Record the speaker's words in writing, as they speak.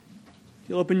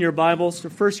You'll open your Bibles to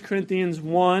 1 Corinthians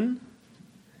 1.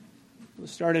 We'll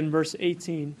start in verse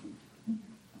 18.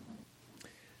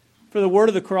 For the word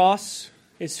of the cross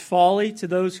is folly to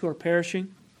those who are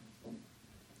perishing,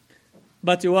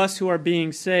 but to us who are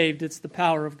being saved, it's the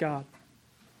power of God.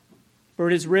 For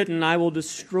it is written, I will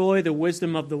destroy the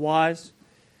wisdom of the wise,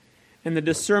 and the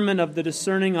discernment of the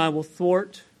discerning I will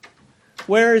thwart.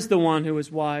 Where is the one who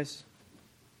is wise?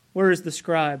 Where is the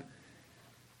scribe?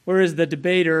 Where is the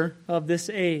debater of this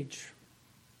age?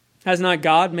 Has not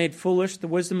God made foolish the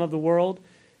wisdom of the world?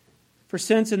 For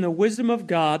since in the wisdom of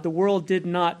God the world did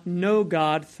not know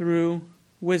God through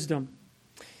wisdom,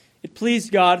 it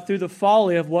pleased God through the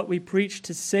folly of what we preach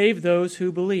to save those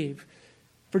who believe.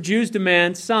 For Jews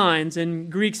demand signs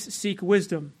and Greeks seek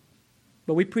wisdom.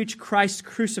 But we preach Christ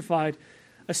crucified,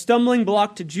 a stumbling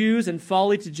block to Jews and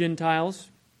folly to Gentiles.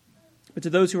 But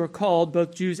to those who are called,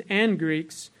 both Jews and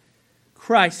Greeks,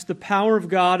 Christ, the power of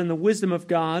God and the wisdom of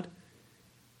God.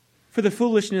 For the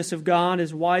foolishness of God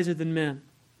is wiser than men,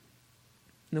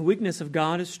 and the weakness of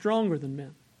God is stronger than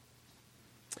men.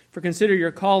 For consider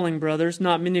your calling, brothers.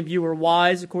 Not many of you are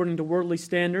wise according to worldly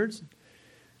standards.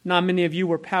 Not many of you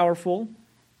were powerful.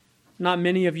 Not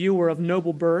many of you were of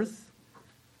noble birth.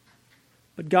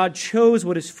 But God chose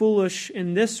what is foolish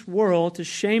in this world to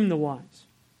shame the wise.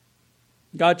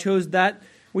 God chose that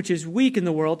which is weak in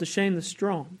the world to shame the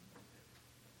strong.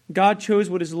 God chose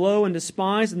what is low and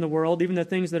despised in the world, even the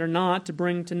things that are not, to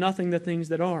bring to nothing the things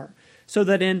that are, so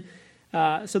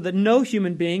that no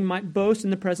human being might boast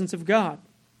in the presence of God.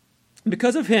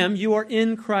 Because of him, you are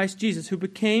in Christ Jesus, who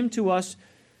became to us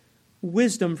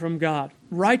wisdom from God,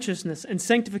 righteousness and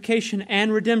sanctification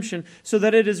and redemption, so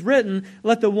that it is written,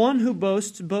 let the one who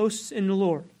boasts, boasts in the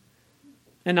Lord.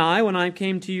 And I, when I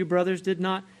came to you, brothers, did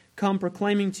not come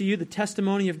proclaiming to you the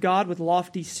testimony of God with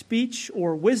lofty speech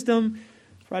or wisdom,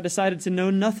 for I decided to know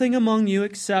nothing among you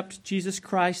except Jesus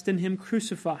Christ and him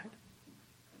crucified.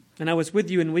 And I was with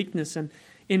you in weakness and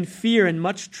in fear and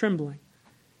much trembling.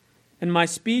 And my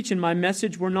speech and my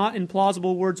message were not in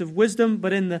plausible words of wisdom,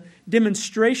 but in the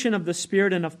demonstration of the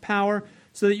Spirit and of power,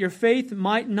 so that your faith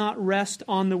might not rest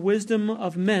on the wisdom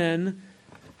of men,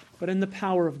 but in the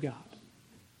power of God.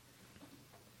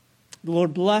 The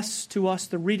Lord bless to us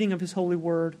the reading of his holy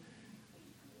word.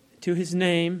 To his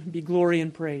name be glory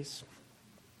and praise.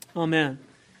 Amen.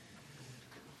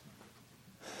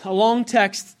 A long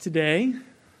text today,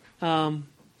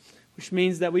 which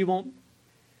means that we won't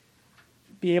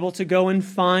be able to go in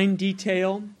fine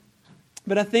detail.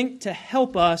 But I think to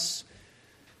help us,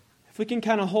 if we can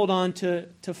kind of hold on to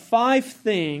 5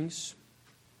 things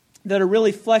that are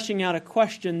really fleshing out a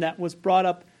question that was brought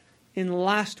up in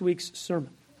last week's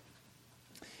sermon.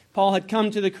 Paul had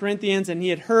come to the Corinthians and he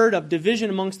had heard of division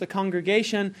amongst the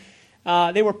congregation.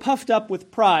 They were puffed up with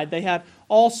pride. They had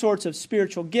all sorts of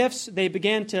spiritual gifts. They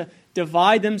began to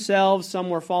divide themselves.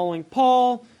 Some were following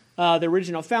Paul, the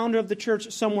original founder of the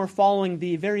church. Some were following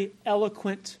the very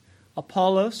eloquent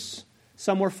Apollos.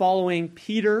 Some were following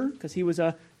Peter, because he was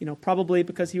probably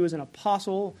because he was an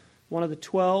apostle, one of the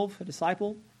 12, a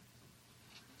disciple.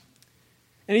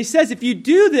 And he says, if you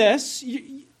do this,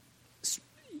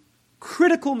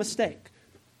 critical mistake,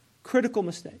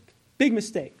 big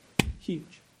mistake,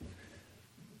 huge.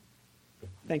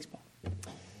 Thanks, Paul.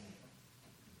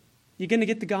 You're going to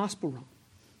get the gospel wrong.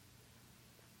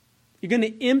 You're going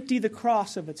to empty the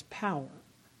cross of its power.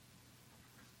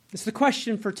 It's the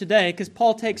question for today, because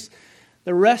Paul takes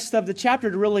the rest of the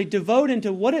chapter to really devote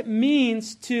into what it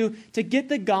means to get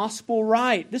the gospel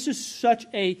right. This is such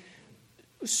a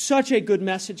good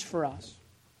message for us.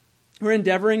 We're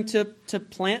endeavoring to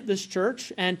plant this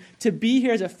church and to be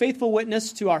here as a faithful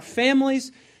witness to our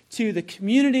families, to the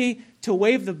community, to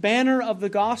wave the banner of the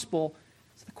gospel.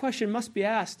 So the question must be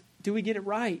asked, do we get it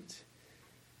right?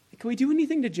 Can we do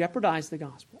anything to jeopardize the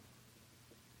gospel?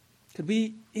 Could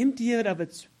we empty it of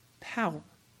its power?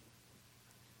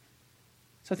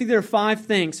 So I think there are 5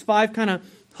 things, 5 kind of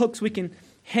hooks we can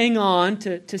hang on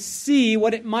to see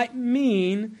what it might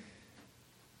mean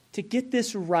to get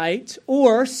this right,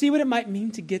 or see what it might mean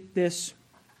to get this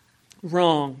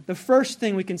wrong. The first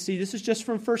thing we can see, this is just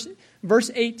from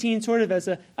verse 18, sort of as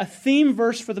a theme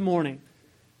verse for the morning.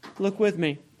 Look with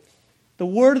me. The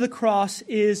word of the cross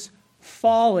is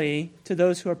folly to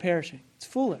those who are perishing. It's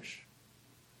foolish.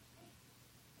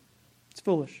 It's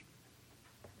foolish.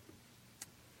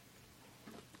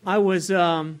 I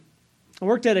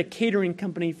worked at a catering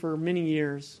company for many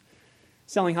years,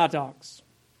 selling hot dogs.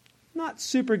 Not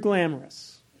super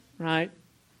glamorous, right?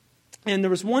 And there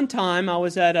was one time I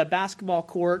was at a basketball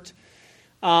court,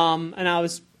 and I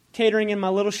was catering in my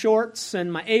little shorts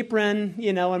and my apron,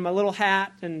 and my little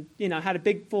hat, and, had a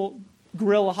big full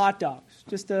grill of hot dogs,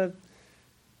 just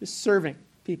serving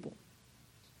people.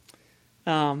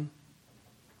 Talking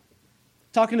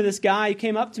to this guy, he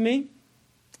came up to me,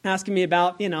 asking me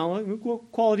about,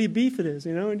 what quality of beef it is,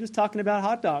 and just talking about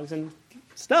hot dogs and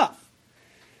stuff.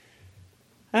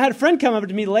 I had a friend come up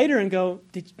to me later and go,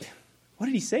 what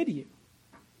did he say to you?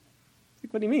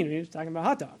 Like, what do you mean? He was talking about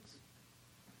hot dogs.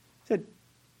 I said,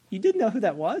 you didn't know who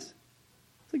that was?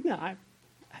 It's like, no, I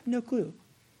have no clue.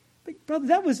 Like, brother,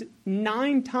 that was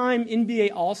 9-time NBA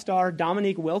All-Star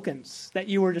Dominique Wilkins that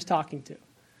you were just talking to.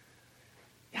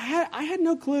 I had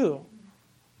no clue.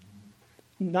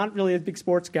 Not really a big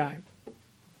sports guy.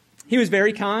 He was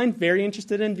very kind, very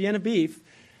interested in Vienna beef.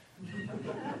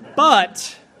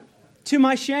 But to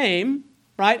my shame,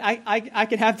 right, I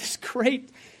could have this great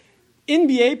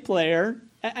NBA player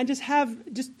and just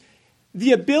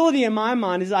the ability in my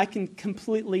mind is I can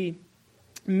completely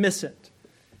miss it.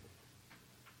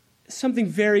 Something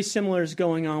very similar is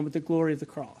going on with the glory of the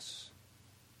cross.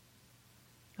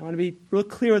 I want to be real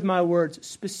clear with my words,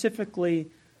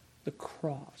 specifically the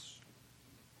cross.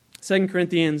 2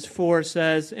 Corinthians 4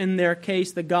 says, in their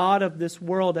case, the God of this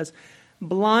world has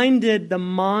blinded the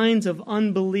minds of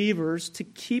unbelievers to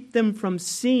keep them from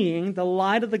seeing the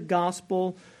light of the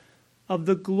gospel of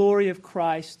the glory of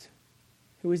Christ,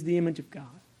 who is the image of God.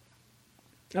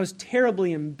 I was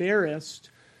terribly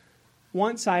embarrassed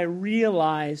once I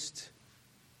realized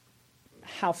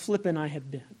how flippant I had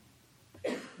been.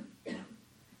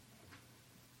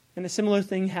 And a similar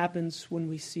thing happens when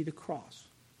we see the cross.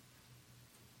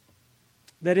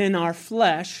 That in our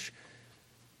flesh,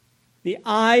 the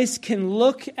eyes can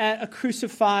look at a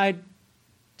crucified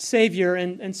Savior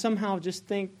and somehow just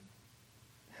think,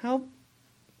 how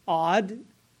odd,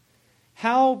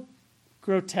 how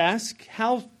grotesque,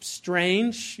 how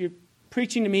strange. You're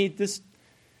preaching to me this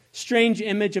strange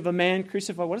image of a man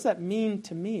crucified. What does that mean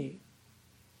to me?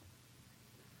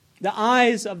 The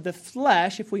eyes of the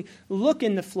flesh, if we look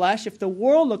in the flesh, if the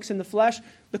world looks in the flesh,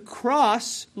 the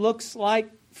cross looks like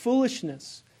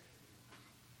foolishness.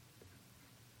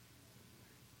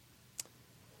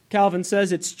 Calvin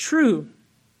says it's true.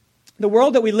 The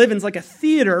world that we live in is like a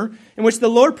theater in which the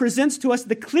Lord presents to us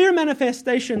the clear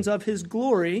manifestations of His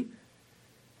glory.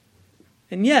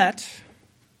 And yet,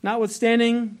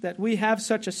 notwithstanding that we have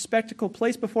such a spectacle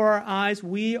placed before our eyes,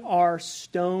 we are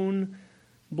stone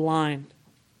blind.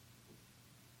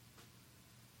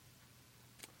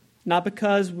 Not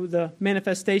because the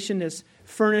manifestation is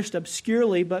furnished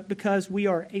obscurely, but because we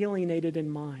are alienated in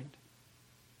mind.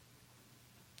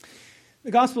 The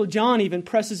Gospel of John even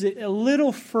presses it a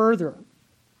little further.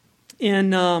 In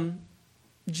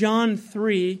John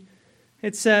 3,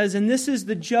 it says, and this is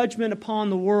the judgment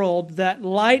upon the world, that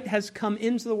light has come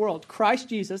into the world. Christ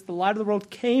Jesus, the light of the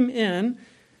world, came in,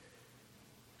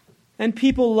 and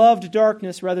people loved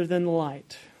darkness rather than the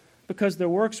light, because their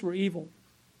works were evil.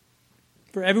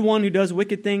 For everyone who does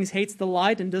wicked things hates the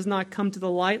light and does not come to the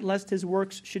light, lest his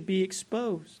works should be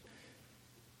exposed.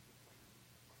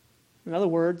 In other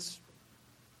words,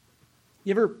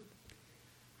 you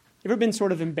ever been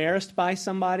sort of embarrassed by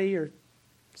somebody or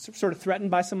sort of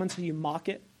threatened by someone, so you mock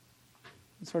it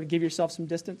and sort of give yourself some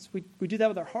distance? We do that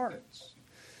with our hearts.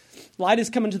 Light is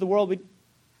coming to the world.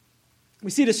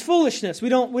 We see it as foolishness. We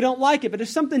don't like it, but there's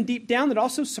something deep down that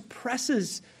also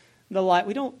suppresses the light.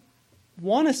 We don't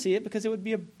want to see it because it would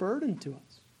be a burden to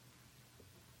us.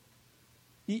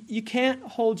 You can't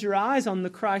hold your eyes on the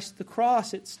cross.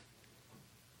 It's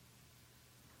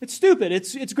stupid.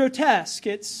 It's grotesque.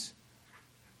 It's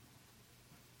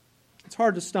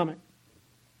hard to stomach.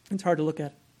 It's hard to look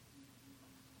at.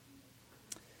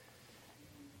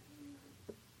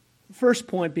 The first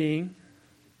point being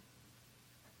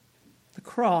the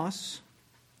cross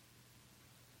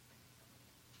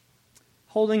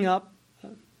holding up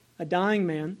a dying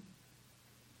man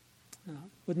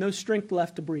with no strength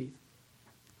left to breathe.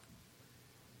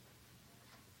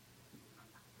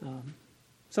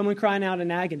 Someone crying out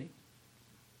in agony.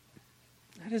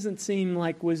 That doesn't seem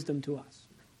like wisdom to us.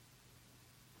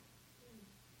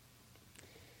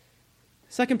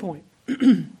 Second point.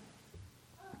 In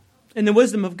the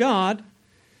wisdom of God,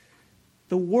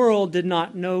 the world did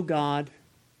not know God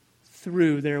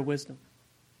through their wisdom.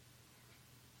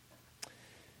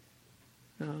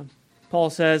 Paul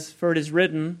says, for it is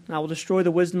written, I will destroy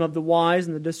the wisdom of the wise,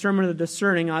 and the discernment of the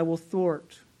discerning I will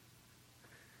thwart.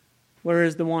 Where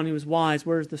is the one who is wise?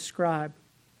 Where is the scribe?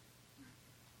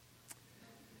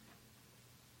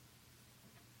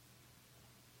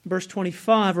 Verse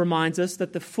 25 reminds us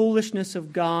that the foolishness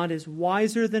of God is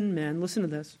wiser than men. Listen to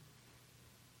this.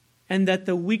 and that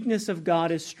the weakness of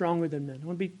God is stronger than men. I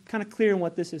want to be kind of clear in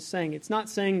what this is saying. It's not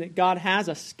saying that God has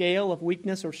a scale of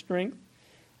weakness or strength,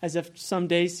 as if some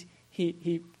days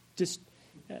he just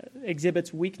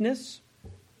exhibits weakness.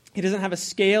 He doesn't have a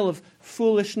scale of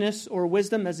foolishness or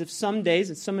wisdom, as if some days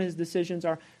and some of his decisions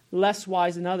are less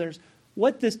wise than others.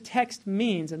 What this text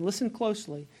means, and listen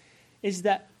closely, is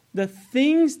that the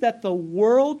things that the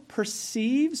world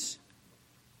perceives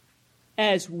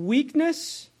as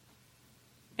weakness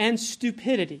and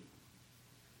stupidity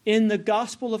in the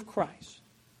gospel of Christ,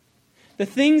 the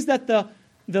things that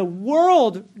the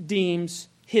world deems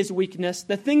his weakness,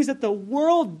 the things that the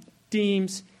world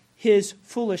deems his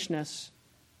foolishness,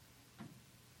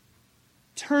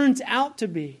 turns out to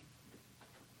be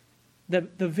the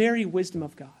very wisdom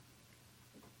of God.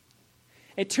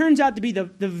 It turns out to be the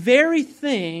very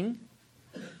thing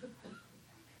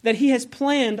that he has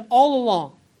planned all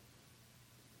along,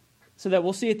 so that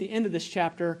we'll see at the end of this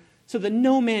chapter, so that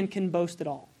no man can boast at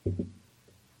all.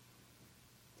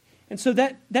 And so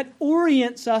that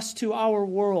orients us to our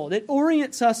world. It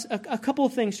orients us a couple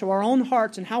of things, to our own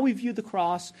hearts and how we view the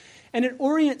cross. And it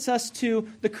orients us to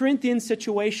the Corinthian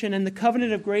situation and the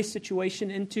covenant of grace situation,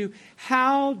 into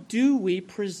how do we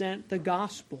present the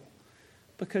gospel.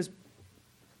 Because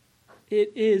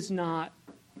it is not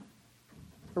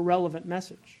a relevant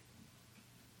message.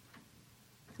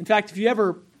 In fact, if you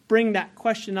ever bring that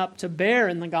question up to bear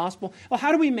in the gospel, well,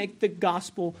 how do we make the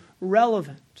gospel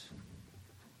relevant?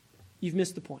 You've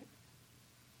missed the point.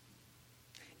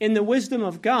 In the wisdom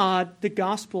of God, the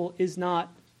gospel is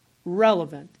not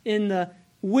relevant. In the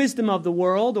wisdom of the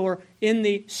world, or in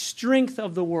the strength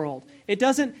of the world, it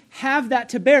doesn't have that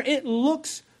to bear. It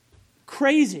looks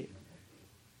crazy.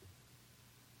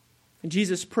 And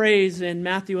Jesus prays in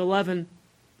Matthew 11,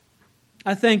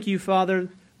 I thank you, Father,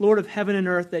 Lord of heaven and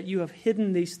earth, that you have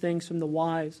hidden these things from the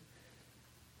wise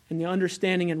and the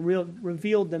understanding and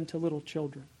revealed them to little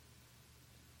children.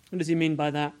 What does he mean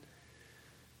by that?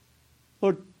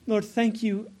 Lord, thank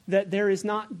you that there is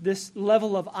not this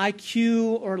level of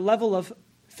IQ or level of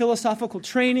philosophical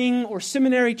training or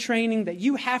seminary training that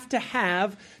you have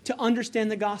to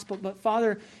understand the gospel. But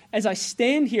Father, as I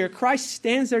stand here, Christ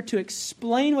stands there to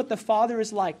explain what the Father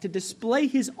is like, to display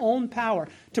his own power,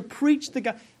 to preach the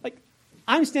gospel. Like,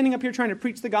 I'm standing up here trying to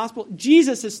preach the gospel.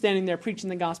 Jesus is standing there preaching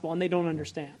the gospel, and they don't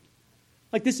understand.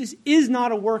 Like, this is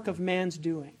not a work of man's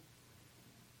doing.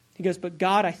 He goes, but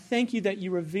God, I thank you that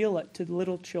you reveal it to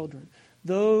little children,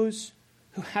 those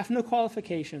who have no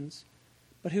qualifications,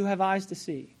 but who have eyes to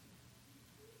see.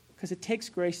 Because it takes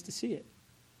grace to see it.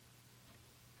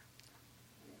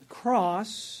 The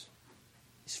cross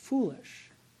is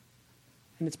foolish,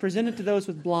 and it's presented to those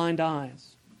with blind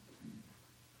eyes.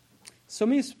 So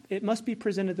it must be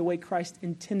presented the way Christ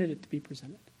intended it to be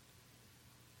presented.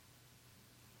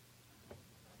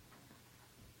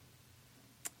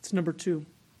 It's number 2.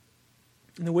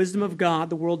 In the wisdom of God,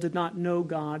 the world did not know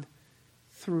God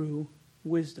through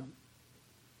wisdom.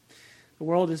 The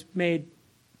world has made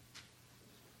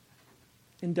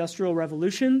industrial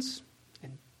revolutions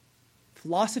and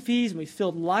philosophies, and we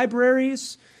filled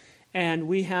libraries, and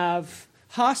we have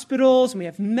hospitals, and we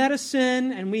have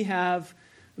medicine, and we have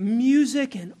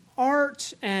music and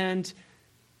art, and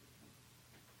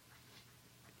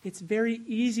it's very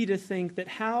easy to think that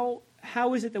how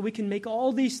is it that we can make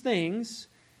all these things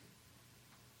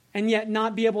and yet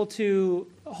not be able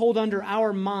to hold under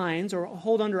our minds or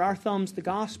hold under our thumbs the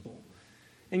gospel.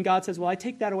 And God says, well, I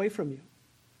take that away from you.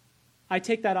 I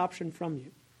take that option from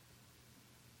you.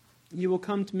 You will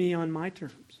come to me on my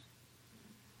terms.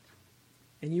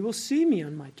 And you will see me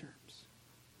on my terms.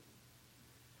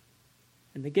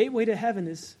 And the gateway to heaven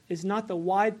is not the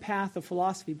wide path of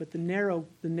philosophy, but the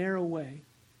narrow way.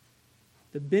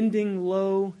 The bending,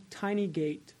 low, tiny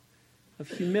gate of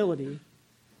humility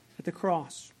at the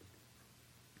cross.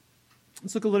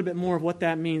 Let's look a little bit more of what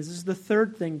that means. This is the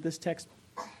third thing this text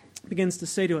begins to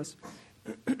say to us.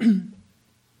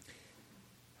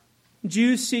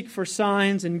 Jews seek for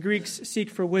signs and Greeks seek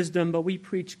for wisdom, but we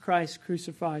preach Christ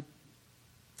crucified,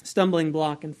 stumbling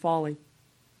block and folly.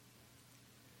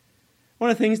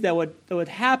 One of the things that would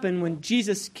happen when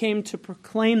Jesus came to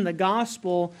proclaim the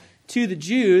gospel to the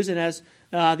Jews, and as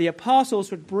the apostles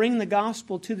would bring the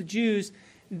gospel to the Jews,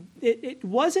 it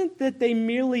wasn't that they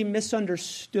merely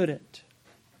misunderstood it.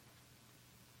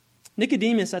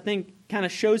 Nicodemus, I think, kind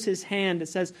of shows his hand. It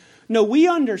says, no, we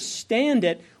understand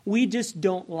it, we just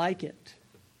don't like it.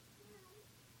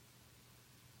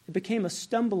 It became a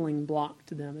stumbling block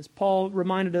to them. As Paul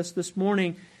reminded us this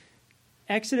morning,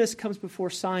 Exodus comes before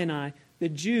Sinai. The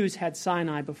Jews had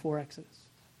Sinai before Exodus.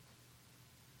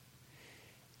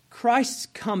 Christ's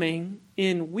coming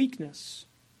in weakness.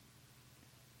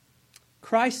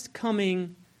 Christ's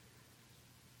coming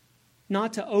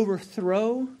not to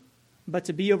overthrow, but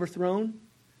to be overthrown.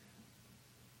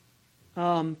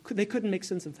 They couldn't make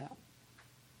sense of that.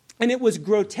 And it was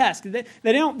grotesque. They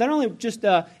don't only just,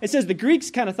 it says the Greeks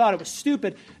kind of thought it was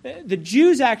stupid. The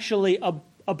Jews actually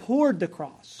abhorred the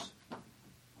cross.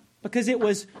 Because it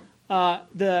was,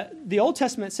 the Old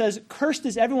Testament says, cursed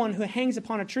is everyone who hangs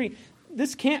upon a tree.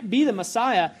 This can't be the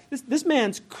Messiah. This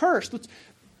man's cursed. Let's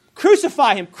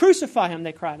crucify him,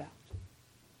 they cried out.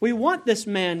 We want this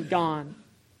man gone.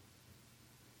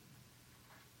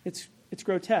 It's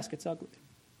grotesque, it's ugly.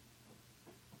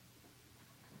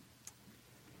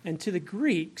 And to the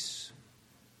Greeks,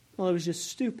 well, it was just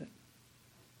stupid.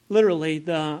 Literally,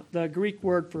 the Greek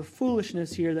word for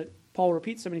foolishness here that Paul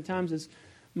repeats so many times is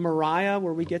Moriah,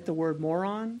 where we get the word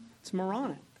moron. It's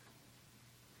moronic.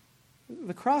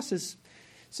 The cross is...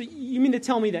 So you mean to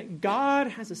tell me that God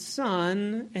has a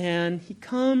son, and he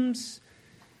comes,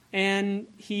 and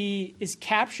he is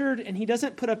captured, and he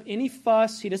doesn't put up any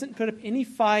fuss, he doesn't put up any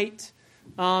fight,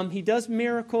 he does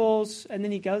miracles, and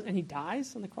then he goes, and he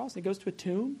dies on the cross, and he goes to a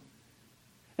tomb,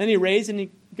 and he raised, and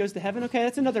he goes to heaven? Okay,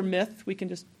 that's another myth. We can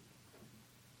just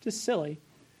silly.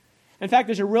 In fact,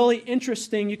 there's a really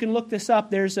interesting, you can look this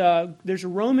up, there's a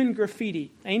Roman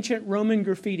graffiti, ancient Roman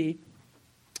graffiti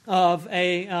of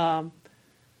a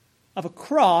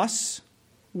cross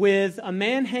with a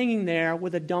man hanging there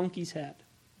with a donkey's head,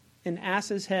 an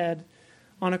ass's head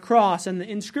on a cross. And the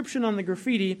inscription on the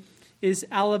graffiti is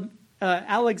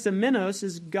Alexamenos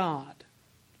is God.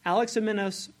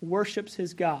 Alexamenos worships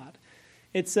his God.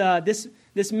 It's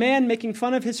this man making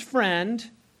fun of his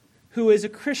friend who is a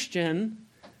Christian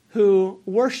who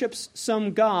worships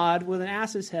some god with an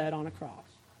ass's head on a cross.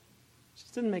 It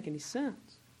just doesn't make any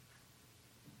sense.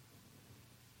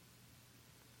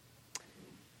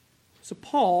 So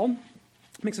Paul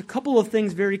makes a couple of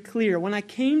things very clear. When I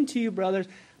came to you, brothers,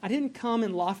 I didn't come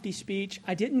in lofty speech.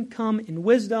 I didn't come in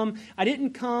wisdom. I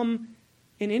didn't come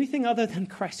in anything other than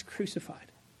Christ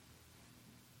crucified.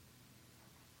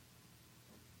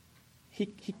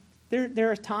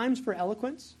 There are times for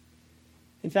eloquence.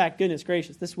 In fact, goodness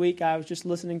gracious, this week I was just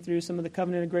listening through some of the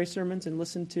Covenant of Grace sermons and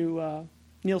listened to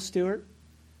Neil Stewart.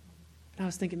 And I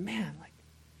was thinking, man,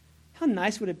 how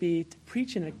nice would it be to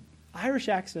preach in an Irish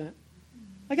accent?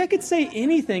 I could say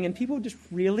anything, and people just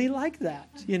really like that,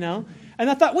 And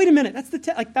I thought, wait a minute, that's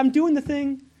I'm doing the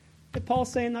thing that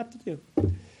Paul's saying not to do.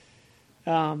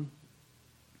 And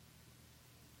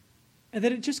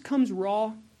that it just comes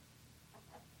raw,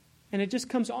 and it just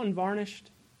comes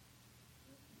unvarnished,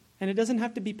 and it doesn't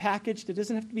have to be packaged. It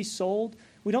doesn't have to be sold.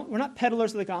 We're not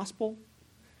peddlers of the gospel.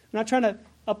 We're not trying to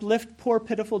uplift poor,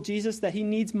 pitiful Jesus that he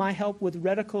needs my help with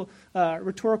rhetorical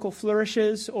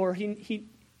flourishes, or he.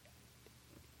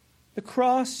 The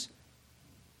cross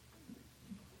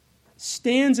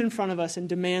stands in front of us and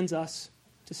demands us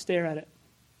to stare at it.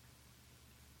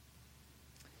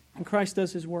 And Christ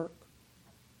does his work.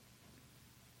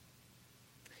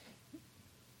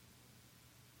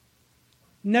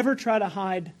 Never try to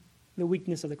hide the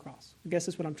weakness of the cross. I guess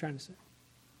that's what I'm trying to say.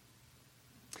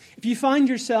 If you find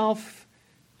yourself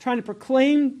trying to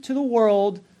proclaim to the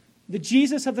world the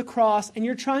Jesus of the cross, and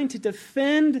you're trying to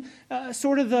defend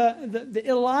sort of the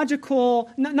illogical,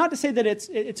 not to say that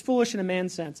it's foolish in a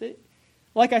man's sense.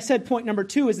 Like I said, point number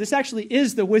 2 is this actually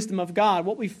is the wisdom of God.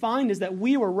 What we find is that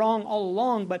we were wrong all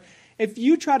along, but if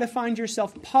you try to find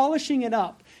yourself polishing it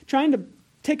up, trying to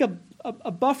take a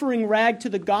buffering rag to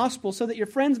the gospel so that your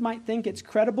friends might think it's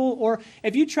credible, or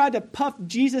if you try to puff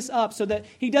Jesus up so that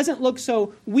he doesn't look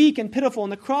so weak and pitiful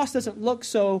and the cross doesn't look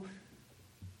so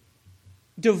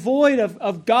devoid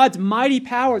of God's mighty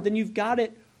power, then you've got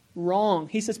it wrong.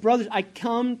 He says, brothers, I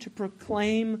come to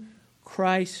proclaim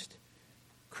Christ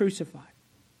crucified.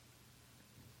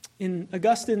 In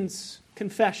Augustine's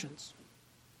Confessions,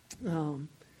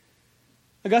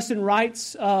 Augustine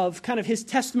writes of kind of his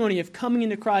testimony of coming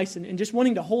into Christ and just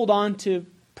wanting to hold on to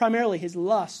primarily his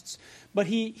lusts. But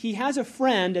he has a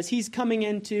friend, as he's coming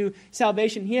into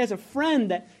salvation, he has a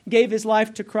friend that gave his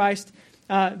life to Christ,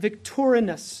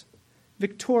 Victorinus.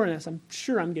 Victorinus, I'm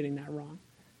sure I'm getting that wrong.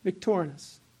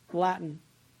 Victorinus, Latin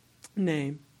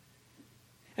name.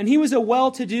 And he was a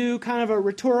well-to-do, kind of a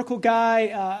rhetorical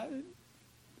guy,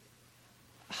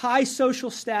 high social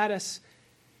status.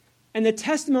 And the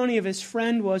testimony of his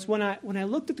friend was, when I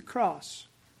looked at the cross,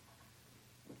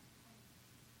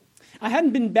 I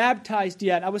hadn't been baptized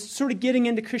yet. I was sort of getting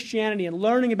into Christianity and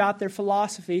learning about their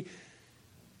philosophy,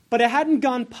 but I hadn't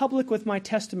gone public with my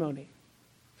testimony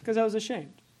because I was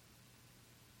ashamed.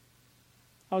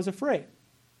 I was afraid.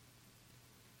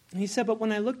 And he said, but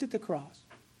when I looked at the cross,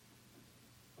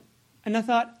 and I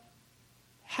thought,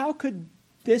 how could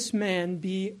this man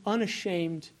be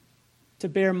unashamed to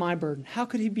bear my burden? How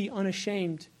could he be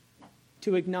unashamed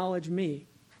to acknowledge me?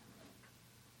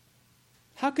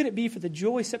 How could it be for the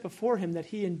joy set before him that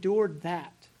he endured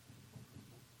that?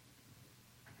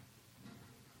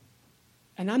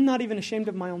 And I'm not even ashamed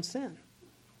of my own sin.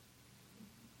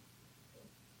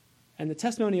 And the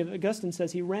testimony of Augustine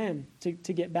says he ran to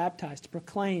get baptized, to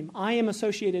proclaim, I am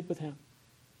associated with him.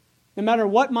 No matter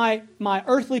what my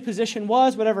earthly position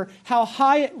was, whatever, how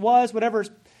high it was, whatever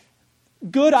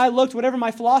good I looked, whatever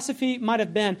my philosophy might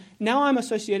have been, now I'm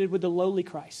associated with the lowly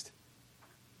Christ,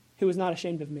 who is not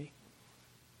ashamed of me.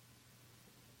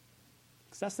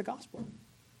 Because that's the gospel.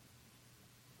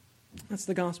 That's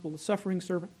the gospel, the suffering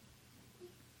servant.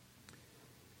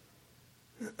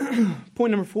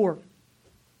 Point number 4.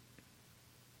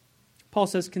 Paul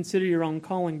says, consider your own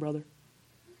calling, brother.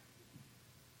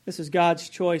 This is God's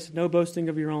choice, no boasting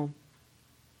of your own.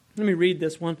 Let me read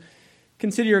this one.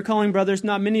 Consider your calling, brothers.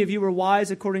 Not many of you were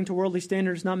wise according to worldly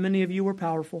standards. Not many of you were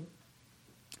powerful.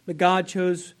 But God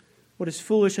chose what is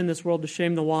foolish in this world to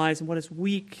shame the wise, and what is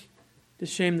weak to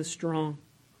shame the strong,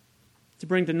 to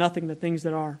bring to nothing the things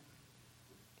that are,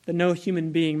 that no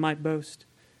human being might boast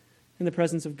in the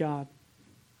presence of God.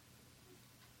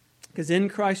 Because in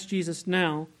Christ Jesus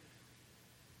now,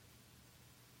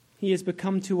 He has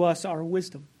become to us our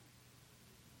wisdom.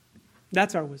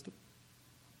 That's our wisdom.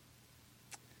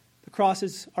 The cross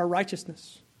is our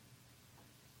righteousness,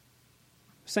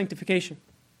 sanctification,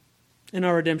 and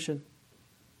our redemption.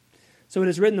 So it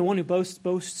is written, the one who boasts,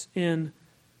 boasts in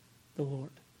the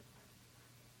Lord.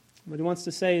 What he wants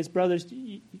to say is, brothers,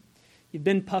 you've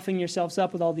been puffing yourselves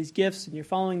up with all these gifts, and you're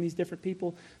following these different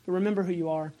people, but remember who you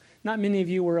are. Not many of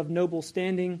you were of noble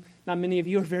standing. Not many of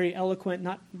you are very eloquent.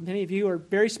 Not many of you are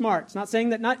very smart. It's not saying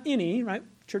that not any, right?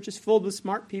 Church is filled with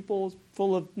smart people, it's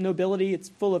full of nobility, it's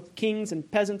full of kings and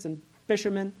peasants and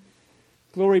fishermen.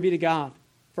 Glory be to God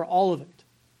for all of it.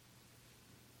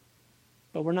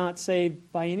 But we're not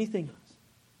saved by anything else.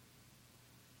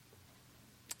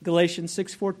 Galatians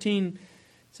 6:14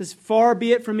 says, far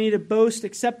be it from me to boast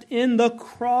except in the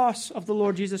cross of the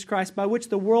Lord Jesus Christ, by which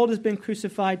the world has been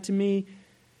crucified to me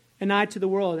and I to the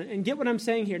world. And get what I'm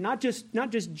saying here. Not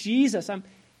just Jesus.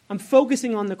 I'm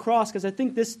focusing on the cross because I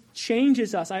think this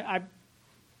changes us.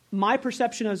 My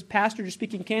perception as pastor, just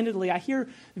speaking candidly, I hear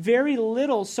very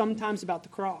little sometimes about the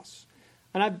cross.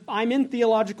 And I'm in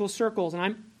theological circles,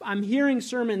 and I'm hearing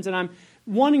sermons, and I'm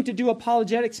wanting to do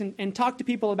apologetics and talk to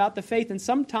people about the faith, and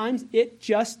sometimes it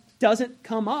just doesn't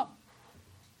come up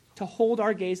to hold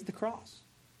our gaze at the cross.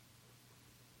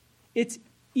 It's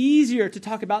easier to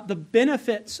talk about the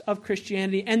benefits of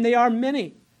Christianity, and they are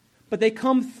many, but they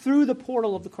come through the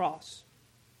portal of the cross.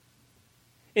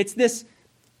 It's this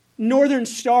northern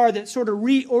star that sort of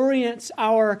reorients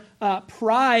our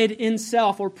pride in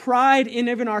self, or pride in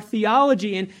even our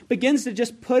theology, and begins to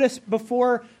just put us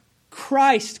before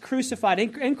Christ crucified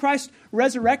and Christ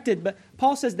resurrected. But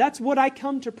Paul says, that's what I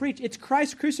come to preach. It's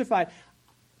Christ crucified.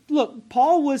 Look,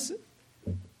 Paul was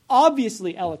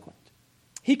obviously eloquent.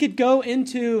 He could go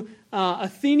into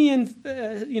Athenian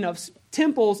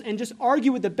temples and just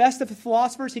argue with the best of the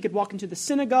philosophers. He could walk into the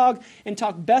synagogue and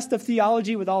talk best of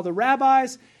theology with all the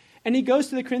rabbis. And he goes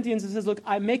to the Corinthians and says, look,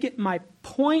 I make it my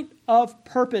point of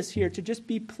purpose here to just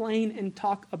be plain and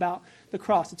talk about the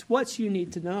cross. It's what you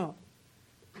need to know.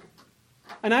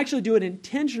 And I actually do it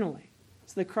intentionally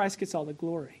so that Christ gets all the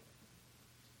glory.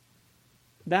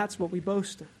 That's what we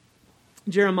boast in.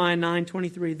 Jeremiah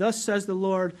 9:23, thus says the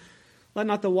Lord, let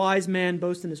not the wise man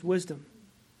boast in his wisdom.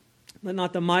 Let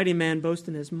not the mighty man boast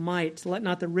in his might. Let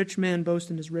not the rich man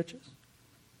boast in his riches.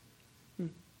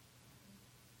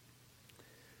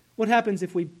 What happens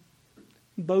if we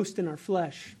boast in our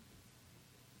flesh?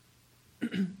 What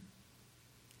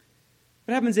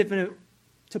happens if,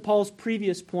 to Paul's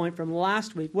previous point from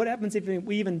last week, what happens if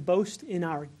we even boast in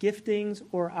our giftings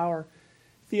or our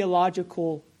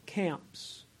theological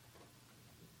camps?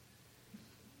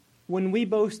 When we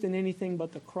boast in anything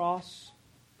but the cross,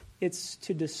 it's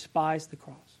to despise the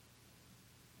cross.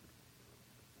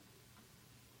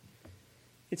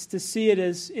 It's to see it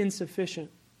as insufficient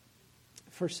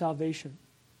for salvation.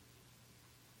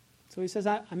 So he says,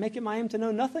 I make it my aim to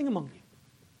know nothing among you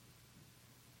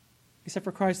except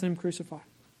for Christ and Him crucified.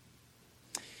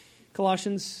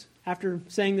 Colossians, after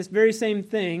saying this very same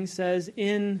thing, says,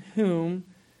 in whom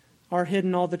are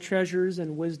hidden all the treasures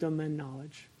and wisdom and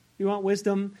knowledge. You want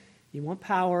wisdom, you want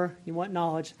power, you want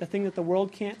knowledge, the thing that the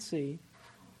world can't see.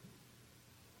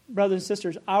 Brothers and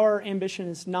sisters, our ambition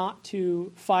is not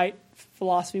to fight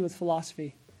philosophy with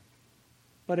philosophy,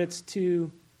 but it's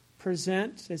to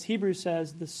present, as Hebrews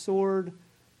says, the sword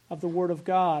of the Word of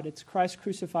God. It's Christ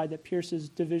crucified that pierces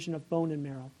division of bone and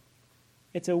marrow.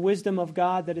 It's a wisdom of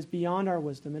God that is beyond our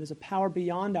wisdom. It is a power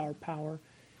beyond our power.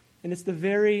 And it's the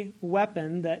very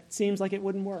weapon that seems like it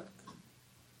wouldn't work.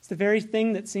 It's the very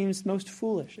thing that seems most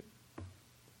foolish. I'm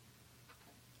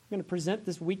going to present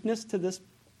this weakness to this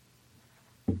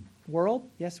world?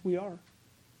 Yes, we are.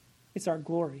 It's our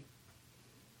glory.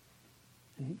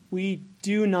 And we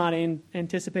do not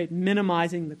anticipate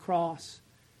minimizing the cross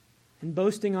and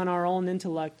boasting on our own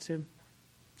intellect to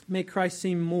make Christ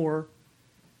seem more.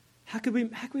 How could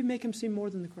we make him seem more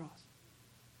than the cross?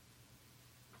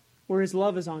 Where his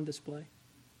love is on display.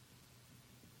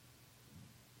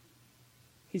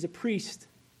 He's a priest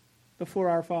before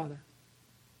our Father.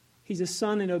 He's a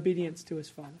son in obedience to his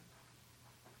Father.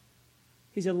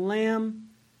 He's a lamb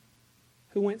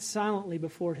who went silently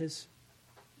before his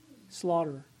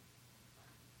slaughterer.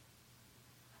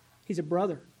 He's a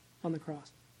brother on the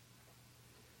cross.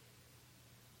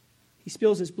 He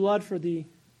spills his blood for the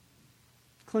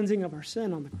cleansing of our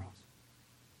sin on the cross.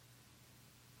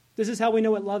 This is how we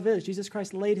know what love is. Jesus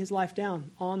Christ laid his life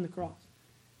down on the cross.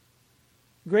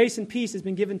 Grace and peace has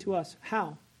been given to us.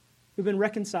 How? We've been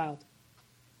reconciled.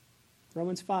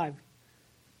 Romans 5,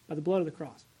 by the blood of the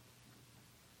cross.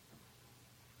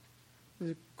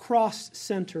 There's a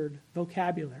cross-centered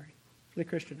vocabulary for the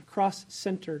Christian, a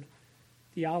cross-centered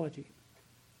theology.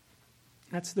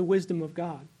 That's the wisdom of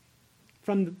God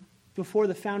from before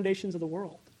the foundations of the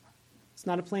world. It's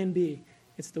not a plan B.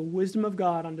 It's the wisdom of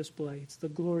God on display. It's the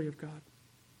glory of God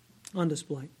on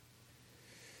display.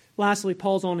 Lastly,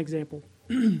 Paul's own example.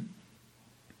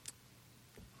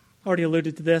 Already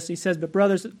alluded to this. He says, "But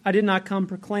brothers, I did not come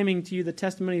proclaiming to you the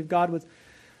testimony of God with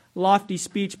lofty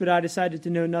speech, but I decided to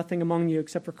know nothing among you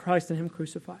except for Christ and him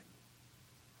crucified.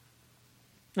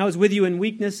 I was with you in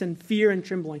weakness and fear and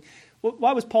trembling."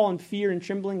 Why was Paul in fear and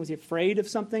trembling? Was he afraid of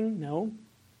something? No.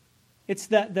 It's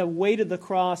that the weight of the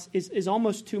cross is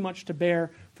almost too much to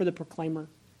bear for the proclaimer.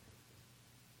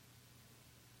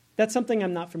 That's something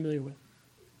I'm not familiar with.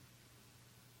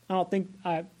 I don't think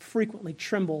I frequently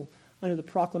tremble under the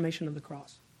proclamation of the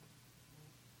cross.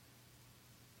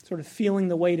 Sort of feeling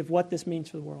the weight of what this means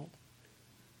for the world.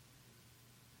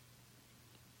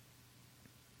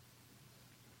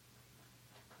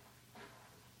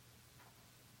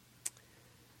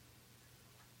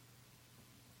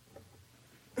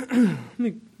 Let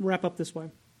me wrap up this way.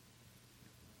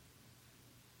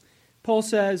 Paul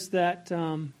says that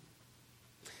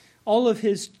all of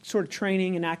his sort of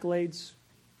training and accolades,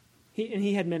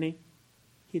 he had many.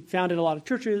 He'd founded a lot of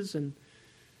churches and,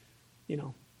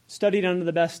 studied under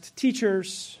the best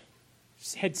teachers,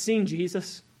 had seen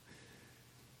Jesus.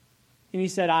 And he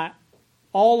said,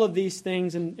 all of these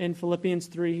things in Philippians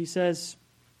 3, he says,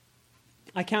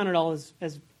 I count it all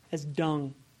as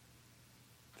dung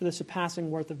for the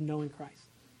surpassing worth of knowing Christ.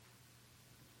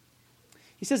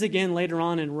 He says again later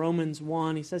on in Romans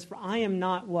 1, he says, "For I'm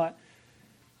not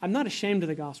ashamed of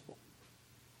the gospel."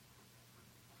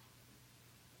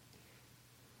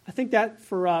 I think that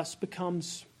for us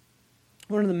becomes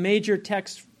one of the major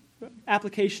text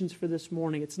applications for this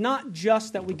morning. It's not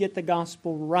just that we get the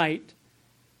gospel right,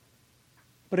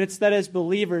 but it's that as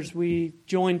believers we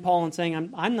join Paul in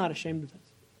saying, I'm not ashamed of this.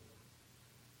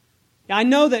 I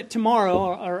know that tomorrow,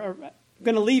 or I'm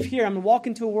going to leave here, I'm going to walk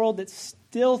into a world that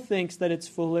still thinks that it's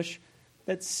foolish,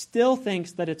 that still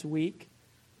thinks that it's weak,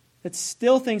 that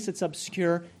still thinks it's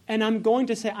obscure, and I'm going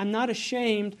to say, I'm not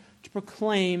ashamed to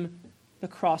proclaim the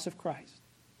cross of Christ.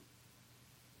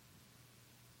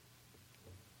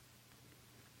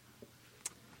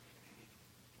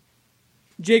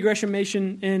 J. Gresham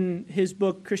Machen, in his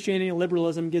book, Christianity and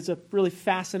Liberalism, gives a really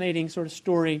fascinating sort of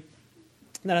story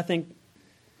that I think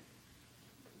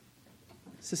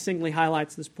succinctly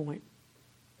highlights this point.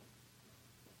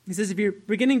 He says, if you're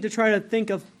beginning to try to think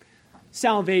of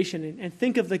salvation and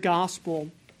think of the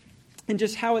gospel and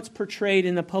just how it's portrayed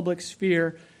in the public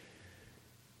sphere,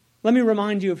 let me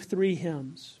remind you of 3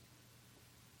 hymns.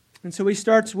 And so he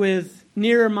starts with,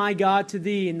 "Nearer my God to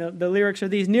thee," and the lyrics are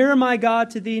these: "Nearer my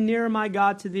God to thee, nearer my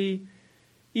God to thee,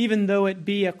 even though it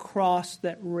be a cross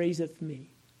that raiseth me."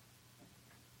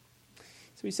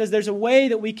 So he says there's a way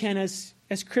that we can, as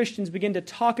Christians, begin to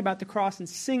talk about the cross and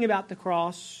sing about the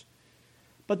cross,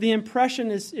 but the impression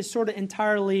is sort of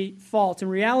entirely false. In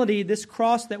reality, this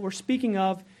cross that we're speaking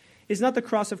of is not the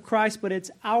cross of Christ, but it's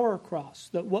our cross,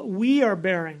 that what we are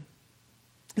bearing.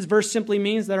 This verse simply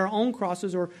means that our own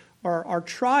crosses or our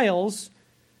trials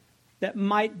that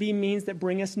might be means that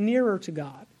bring us nearer to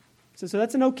God. So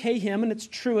that's an okay hymn, and it's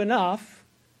true enough.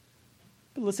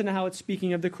 But listen to how it's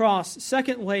speaking of the cross.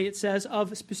 Second way it says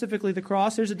of specifically the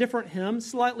cross. There's a different hymn,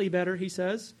 slightly better, he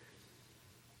says.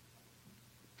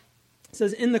 It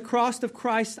says, "In the cross of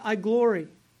Christ I glory,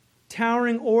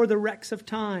 towering o'er the wrecks of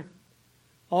time.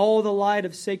 All the light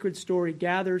of sacred story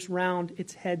gathers round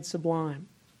its head sublime."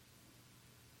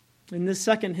 In this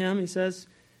second hymn, he says,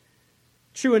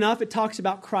 true enough, it talks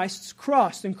about Christ's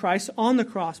cross and Christ on the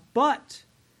cross, but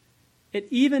it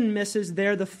even misses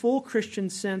there the full Christian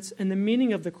sense and the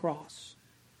meaning of the cross.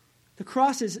 The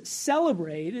cross is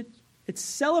celebrated.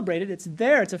 It's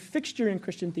there. It's a fixture in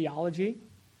Christian theology.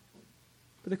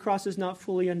 But the cross is not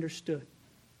fully understood.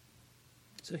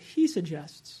 So he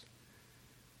suggests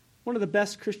one of the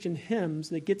best Christian hymns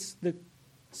that gets the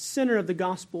center of the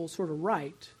gospel sort of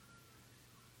right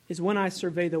is "When I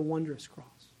Survey the Wondrous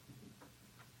Cross."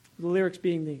 The lyrics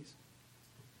being these: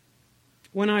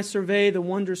 "When I survey the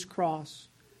wondrous cross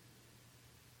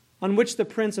on which the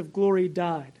Prince of Glory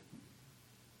died,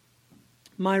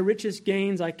 my richest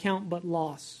gains I count but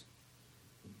loss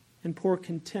and pour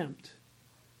contempt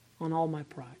on all my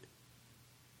pride."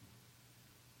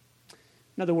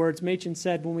 In other words, Machen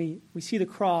said, when we see the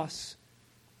cross,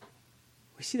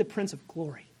 we see the Prince of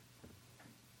Glory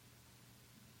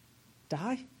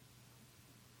die.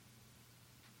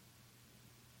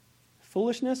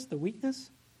 Foolishness, the weakness,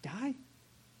 die.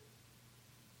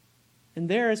 And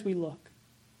there, as we look,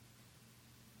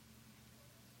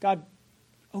 God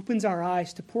opens our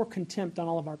eyes to pour contempt on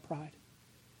all of our pride.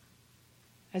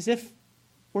 As if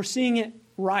we're seeing it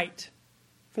right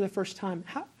for the first time.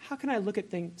 How can I look at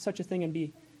such a thing and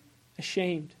be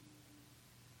ashamed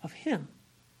of Him?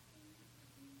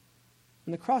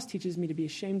 And the cross teaches me to be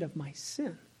ashamed of my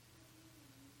sin.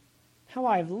 How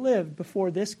I have lived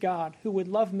before this God who would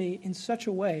love me in such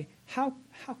a way. How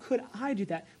could I do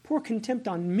that? Pour contempt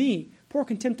on me. Pour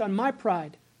contempt on my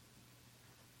pride.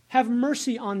 Have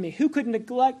mercy on me. Who could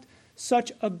neglect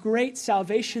such a great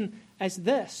salvation as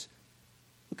this?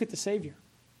 Look at the Savior.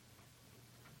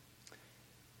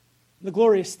 The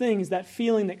glorious thing is that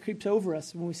feeling that creeps over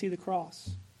us when we see the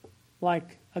cross,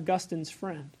 like Augustine's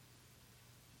friend,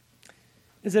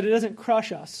 is that it doesn't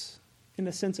crush us in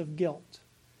the sense of guilt.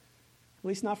 At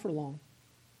least not for long.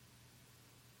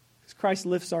 Because Christ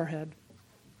lifts our head.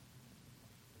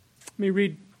 Let me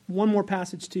read one more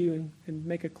passage to you and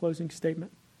make a closing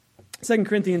statement. 2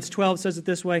 Corinthians 12 says it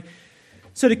this way: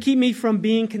 "So to keep me from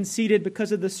being conceited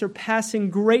because of the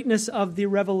surpassing greatness of the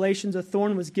revelations, a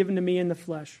thorn was given to me in the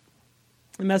flesh,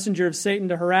 a messenger of Satan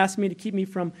to harass me, to keep me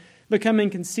from becoming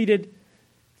conceited.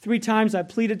 3 times I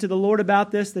pleaded to the Lord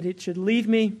about this, that it should leave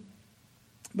me.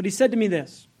 But He said to me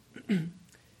this,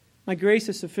 my grace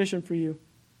is sufficient for you.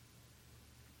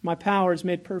 My power is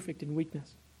made perfect in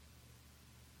weakness.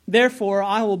 Therefore,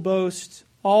 I will boast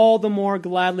all the more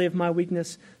gladly of my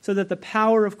weakness, so that the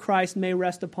power of Christ may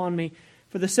rest upon me.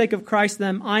 For the sake of Christ,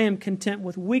 then, I am content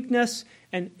with weakness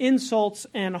and insults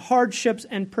and hardships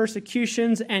and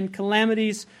persecutions and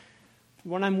calamities.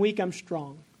 When I'm weak, I'm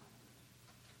strong."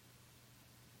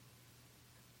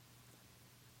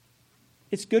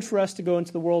 It's good for us to go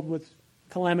into the world with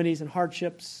calamities and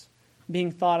hardships,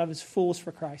 being thought of as fools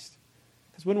for Christ.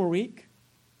 Because when we're weak,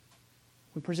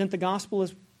 we present the gospel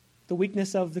as the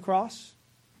weakness of the cross.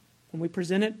 When we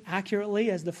present it accurately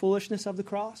as the foolishness of the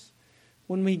cross.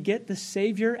 When we get the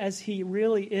Savior as He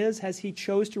really is, as He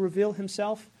chose to reveal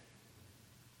Himself,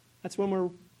 that's when we're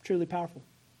truly powerful.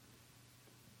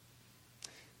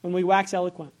 When we wax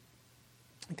eloquent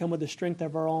and come with the strength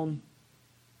of our own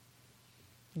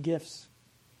gifts,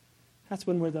 that's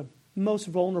when we're the most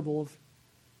vulnerable of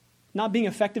not being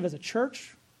effective as a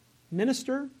church,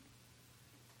 minister,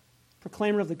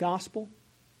 proclaimer of the gospel.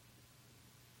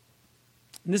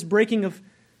 And this breaking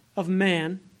of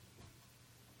man,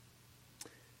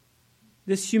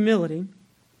 this humility,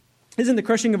 isn't the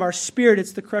crushing of our spirit,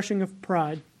 it's the crushing of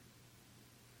pride.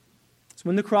 So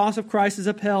when the cross of Christ is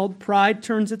upheld, pride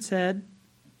turns its head,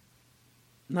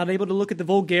 not able to look at the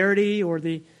vulgarity or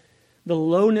the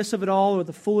lowness of it all or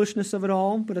the foolishness of it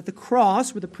all, but at the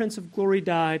cross where the Prince of Glory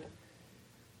died,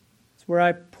 it's where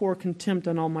I pour contempt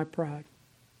on all my pride.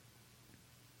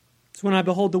 It's when I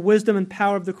behold the wisdom and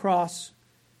power of the cross.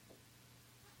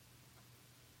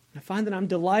 I find that I'm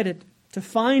delighted to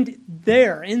find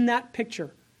there, in that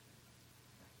picture,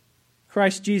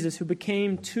 Christ Jesus, who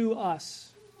became to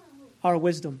us our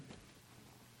wisdom,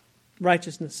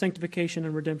 righteousness, sanctification,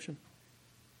 and redemption.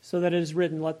 So that it is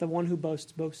written, let the one who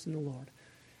boasts, boast in the Lord.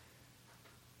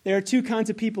 There are 2 kinds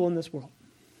of people in this world.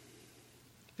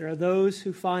 There are those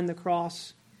who find the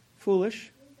cross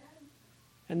foolish,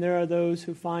 and there are those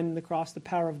who find in the cross the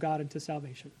power of God unto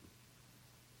salvation.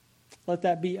 Let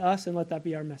that be us, and let that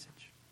be our message.